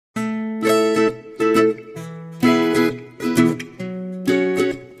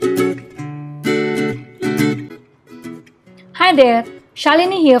Hi there,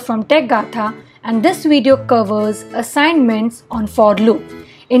 Shalini here from Tech Gatha, and this video covers assignments on for loop.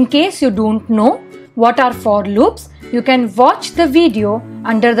 In case you don't know what are for loops, you can watch the video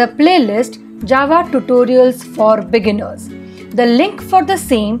under the playlist Java Tutorials for Beginners. The link for the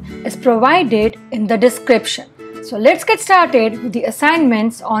same is provided in the description. So let's get started with the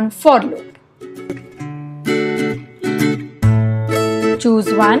assignments on for loop.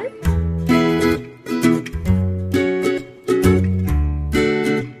 Choose one.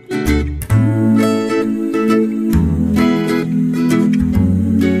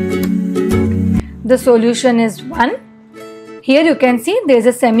 The solution is 1. Here you can see there is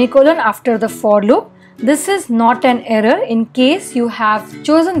a semicolon after the for loop. This is not an error in case you have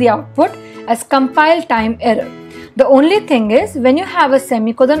chosen the output as compile time error. The only thing is when you have a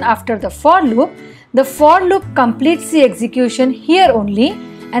semicolon after the for loop completes the execution here only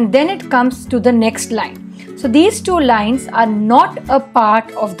and then it comes to the next line. So these two lines are not a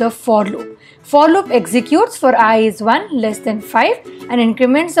part of the for loop. For loop executes for I is 1 less than 5 and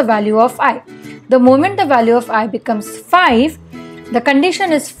increments the value of I. The moment the value of I becomes 5, the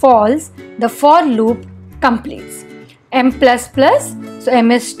condition is false, the for loop completes. M++, so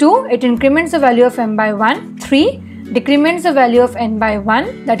M is 2, it increments the value of M by 1, 3, decrements the value of N by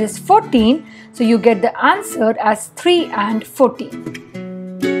 1, that is 14, so you get the answer as 3 and 14.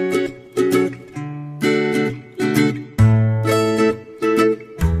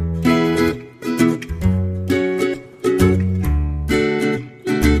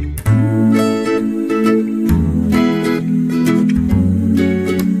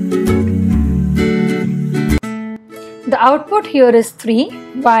 The output here is 3.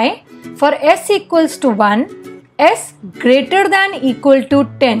 Why? For s equals to 1, s greater than equal to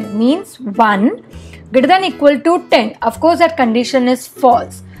 10 means 1 greater than equal to 10. Of course, that condition is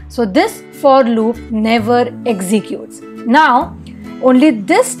false. So this for loop never executes. Now, only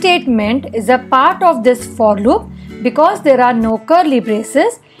this statement is a part of this for loop because there are no curly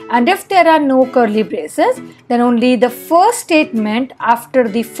braces, and if there are no curly braces, then only the first statement after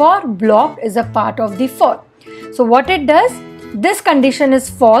the for block is a part of the for. So what it does, this condition is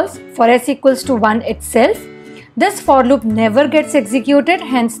false for s equals to 1 itself. This for loop never gets executed,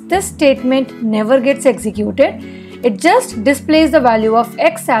 hence this statement never gets executed. It just displays the value of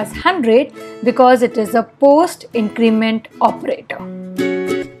x as 100 because it is a post increment operator.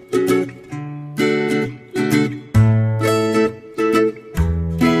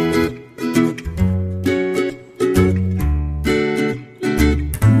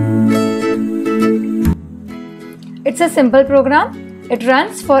 It's a simple program. It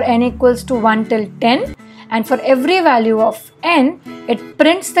runs for n equals to 1 till 10, and for every value of n, it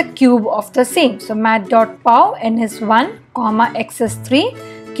prints the cube of the same. So math.pow n is 1, comma x is 3,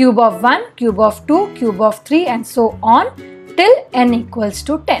 cube of 1, cube of 2, cube of 3, and so on till n equals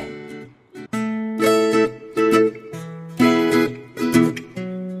to 10.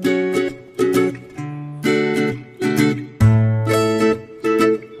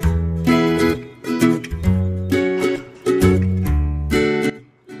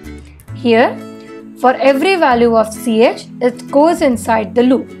 Here, for every value of ch, it goes inside the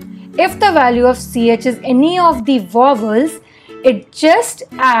loop. If the value of ch is any of the vowels, it just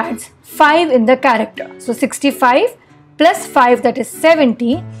adds 5 in the character. So 65 plus 5, that is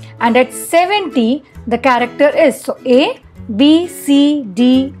 70, and at 70 the character is so A, B, C,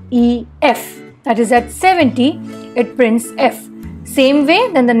 D, E, F. That is at 70 it prints F. Same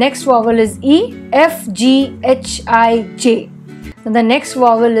way, then the next vowel is E, F, G, H, I, J. Then the next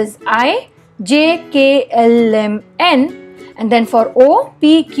vowel is I, J, K, L, M, N, and then for O,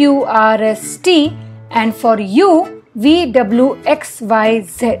 P, Q, R, S, T, and for U, V, W, X, Y,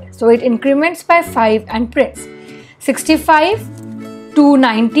 Z. So it increments by 5 and prints. 65 to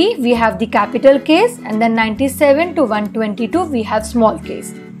 90 we have the capital case, and then 97 to 122 we have small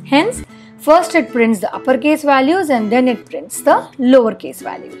case. Hence, first it prints the uppercase values and then it prints the lowercase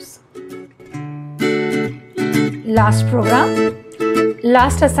values. Last program.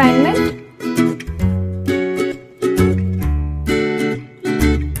 Last assignment.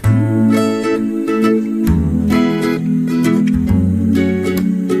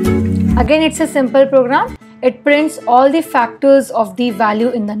 Again, it's a simple program. It prints all the factors of the value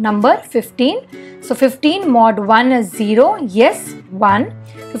in the number 15. So 15 mod 1 is 0. Yes, 1.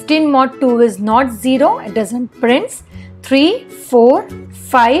 15 mod 2 is not 0. It doesn't print. 3, 4,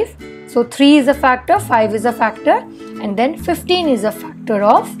 5. So 3 is a factor, 5 is a factor, and then 15 is a factor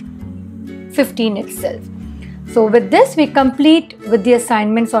of 15 itself. So with this we complete with the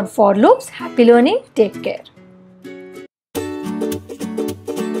assignments on for loops. Happy learning. Take care.